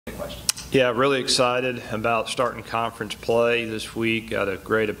Yeah, really excited about starting conference play this week. Got a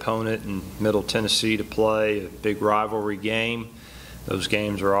great opponent in Middle Tennessee to play, a big rivalry game. Those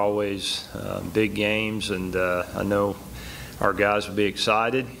games are always big games, and I know our guys will be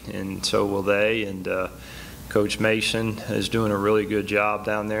excited, and so will they. And Coach Mason is doing a really good job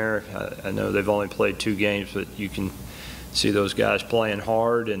down there. I know they've only played 2 games, but you can see those guys playing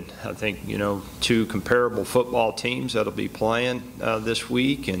hard, and I think, you know, 2 comparable football teams that'll be playing this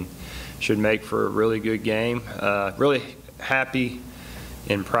week, and should make for a really good game. Really happy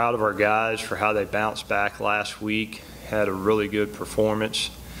and proud of our guys for how they bounced back last week. Had a really good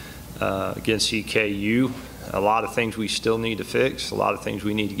performance against WKU. A lot of things we still need to fix, a lot of things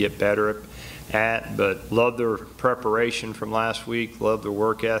we need to get better at, but love their preparation from last week, love their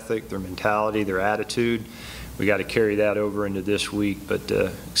work ethic, their mentality, their attitude. We got to carry that over into this week, but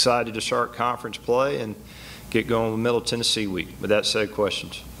excited to start conference play and get going with Middle Tennessee week. With that said,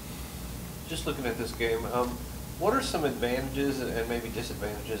 questions? Just looking at this game, what are some advantages and maybe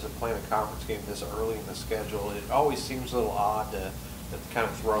disadvantages of playing a conference game this early in the schedule? It always seems a little odd to kind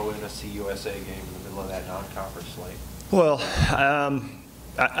of throw in a CUSA game in the middle of that non-conference slate. Well,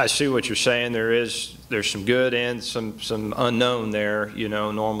 I see what you're saying. There's some good and some unknown there. You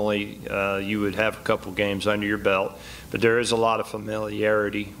know, normally you would have a couple games under your belt, but there is a lot of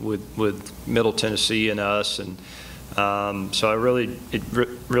familiarity with Middle Tennessee and us, and so it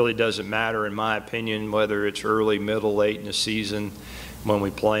really doesn't matter, in my opinion, whether it's early, middle, late in the season when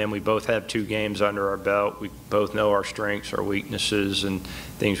we play them. We both have 2 games under our belt. We both know our strengths, our weaknesses, and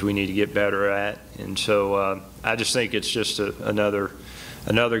things we need to get better at. And so I just think it's just another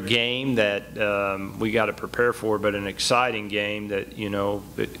game that we got to prepare for, but an exciting game that, you know,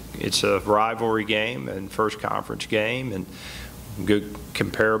 it's a rivalry game and first conference game and good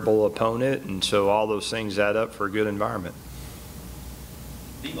comparable opponent, and so all those things add up for a good environment.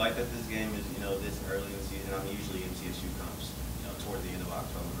 Do you like that this game is, you know, this early in the season? I mean, usually MTSU comes, you know, toward the end of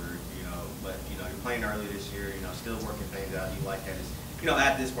October, you know, but, you know, you're playing early this year, you know, still working things out. You like that, you know,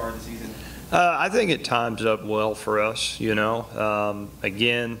 at this part of the season? I think it times up well for us, you know.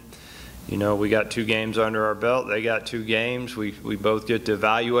 Again, you know, we got 2 games under our belt. They got 2 games. We both get to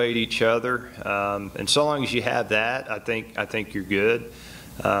evaluate each other, and so long as you have that, I think you're good.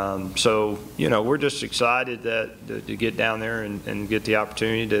 So, you know, we're just excited to get down there and get the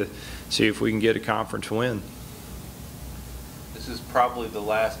opportunity to see if we can get a conference win. This is probably the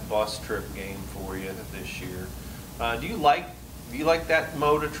last bus trip game for you this year. Do you like that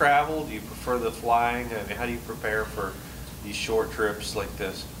mode of travel? Do you prefer the flying? I mean, how do you prepare for these short trips like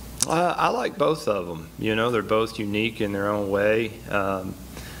this? I like both of them. You know, they're both unique in their own way.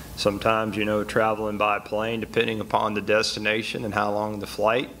 Sometimes, you know, traveling by plane, depending upon the destination and how long the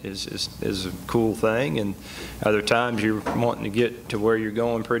flight is a cool thing. And other times you're wanting to get to where you're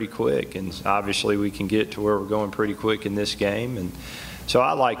going pretty quick. And obviously we can get to where we're going pretty quick in this game. And so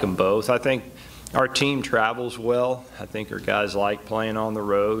I like them both. I think our team travels well. I think our guys like playing on the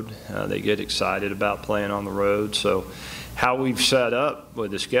road. They get excited about playing on the road. So how we've set up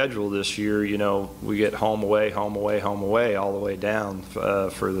with the schedule this year, you know, we get home away, home away, home away, all the way down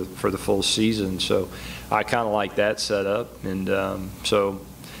for the full season. So I kind of like that setup, and so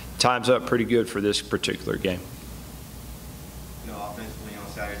time's up pretty good for this particular game. You know, offensively on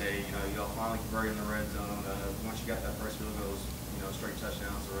Saturday, you know, you finally converted in the red zone. Once you got that first field goals, you know, straight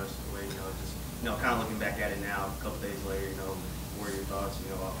touchdowns the rest of the way. You know, just, you know, kind of looking back at it now, a couple days later, you know, what are your thoughts, you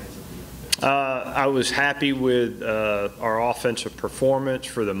know, offensively? I was happy with our offensive performance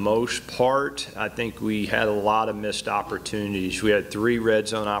for the most part. I think we had a lot of missed opportunities. We had 3 red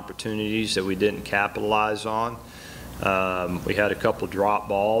zone opportunities that we didn't capitalize on. We had a couple drop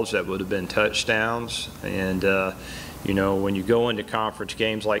balls that would have been touchdowns. And, you know, when you go into conference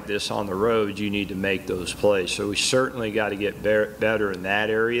games like this on the road, you need to make those plays. So we certainly got to get better in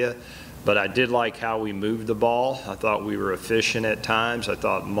that area. But I did like how we moved the ball. I thought we were efficient at times. I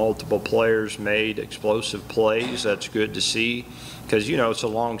thought multiple players made explosive plays. That's good to see because, you know, it's a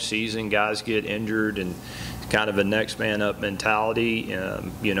long season. Guys get injured and kind of a next man up mentality.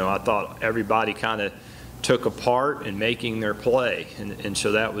 You know, I thought everybody kind of took a part in making their play, and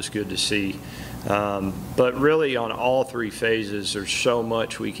so that was good to see. But really on all 3 phases, there's so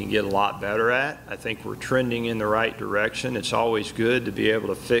much we can get a lot better at. I think we're trending in the right direction. It's always good to be able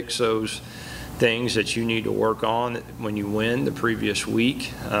to fix those things that you need to work on when you win the previous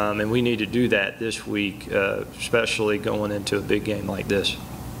week, and we need to do that this week, especially going into a big game like this.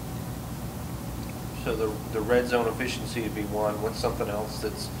 So the red zone efficiency would be one. What's something else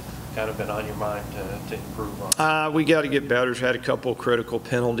that's kind of been on your mind to improve on? We got to get better. We've had a couple critical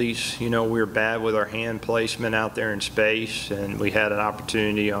penalties. You know, we were bad with our hand placement out there in space, and we had an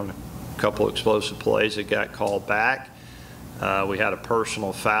opportunity on couple explosive plays that got called back. We had a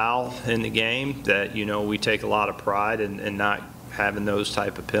personal foul in the game that, you know, we take a lot of pride in not having those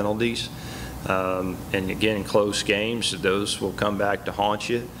type of penalties. And again, in close games, those will come back to haunt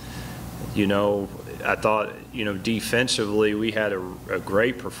you. You know, I thought, you know, defensively we had a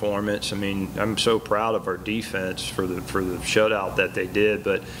great performance. I mean, I'm so proud of our defense for the shutout that they did,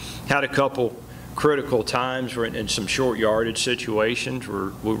 but had a couple critical times in some short yardage situations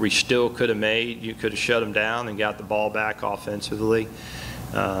where we still could have you could have shut them down and got the ball back offensively.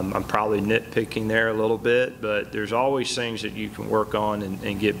 I'm probably nitpicking there a little bit, but there's always things that you can work on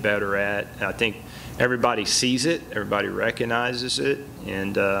and get better at. I think everybody sees it, everybody recognizes it,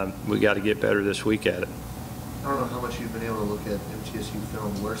 and we got to get better this week at it. I don't know how much you've been able to look at MTSU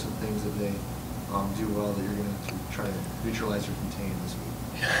film. What are some things that they do well that you're going to try to neutralize or contain this week?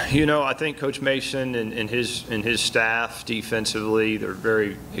 You know, I think Coach Mason and his staff defensively, they're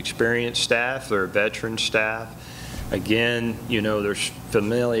very experienced staff. They're a veteran staff. Again, you know, there's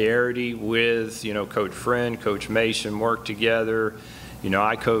familiarity with, you know, Coach Friend, Coach Mason work together. You know,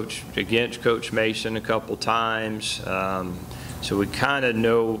 I coached against Coach Mason a couple times. So we kind of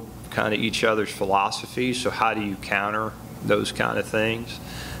know each other's philosophy. So how do you counter those kind of things?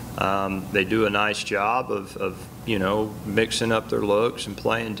 They do a nice job of you know, mixing up their looks and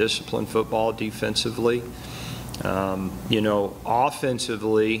playing disciplined football defensively. You know,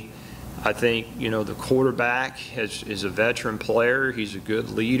 offensively, I think, you know, the quarterback is a veteran player. He's a good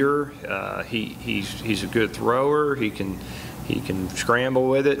leader. He's a good thrower. He can scramble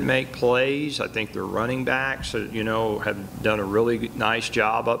with it and make plays. I think their running backs, you know, have done a really nice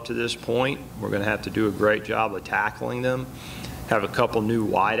job up to this point. We're going to have to do a great job of tackling them. Have a couple new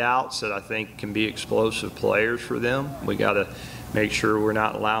wideouts that I think can be explosive players for them. We got to make sure we're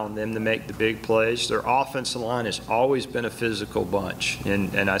not allowing them to make the big plays. Their offensive line has always been a physical bunch,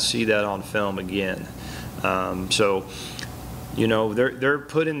 and I see that on film again. So, you know, they're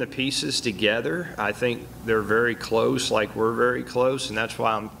putting the pieces together. I think they're very close, like we're very close, and that's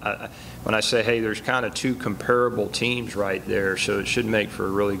why when I say, hey, there's kind of two comparable teams right there, so it should make for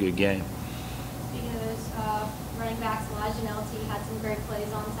a really good game. Speaking of those running backs, Elijah and LT had some great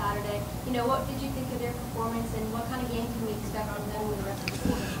plays on Saturday. You know, what did you think of their performance, and what kind of game can we expect from them with the rest of the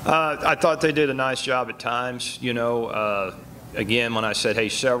season? I thought they did a nice job at times. You know, again, when I said, hey,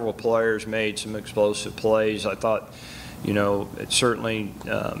 several players made some explosive plays, I thought, you know, certainly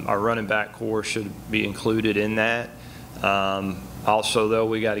our running back core should be included in that. Also, though,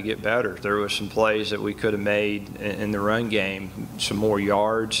 we got to get better. There were some plays that we could have made in the run game, some more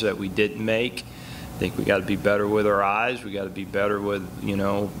yards that we didn't make. I think we got to be better with our eyes. We got to be better with, you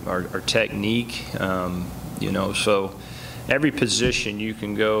know, our technique. You know, so every position you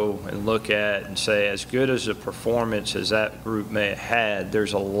can go and look at and say, as good as a performance as that group may have had,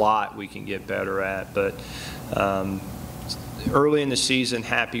 there's a lot we can get better at. But early in the season,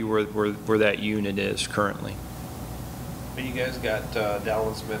 happy where that unit is currently. But you guys got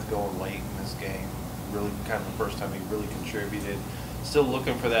Dalvin Smith going late in this game, really kind of the first time he really contributed. Still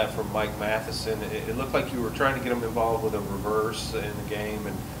looking for that from Mike Matheson. It looked like you were trying to get him involved with a reverse in the game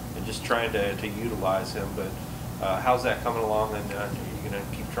and just trying to utilize him. But how's that coming along, and are you going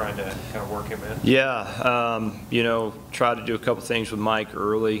to keep trying to kind of work him in? Yeah, you know, try to do a couple things with Mike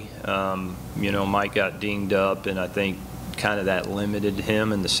early. You know, Mike got dinged up, and I think kind of that limited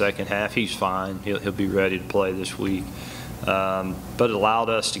him in the second half. He's fine. He'll be ready to play this week. But it allowed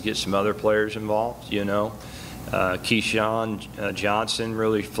us to get some other players involved, you know. Keyshawn Johnson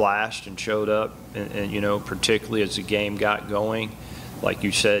really flashed and showed up, and, you know, particularly as the game got going. Like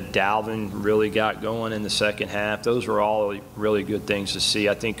you said, Dalvin really got going in the second half. Those were all really good things to see.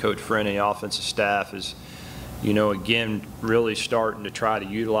 I think Coach Friend and the offensive staff is, you know, again, really starting to try to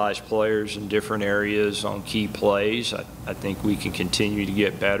utilize players in different areas on key plays. I think we can continue to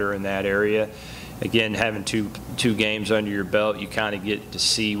get better in that area. Again, having two games under your belt, you kind of get to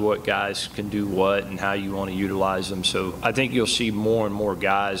see what guys can do what and how you want to utilize them. So I think you'll see more and more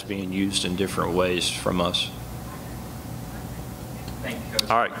guys being used in different ways from us. Thank you, Coach.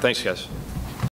 All right, thanks, guys.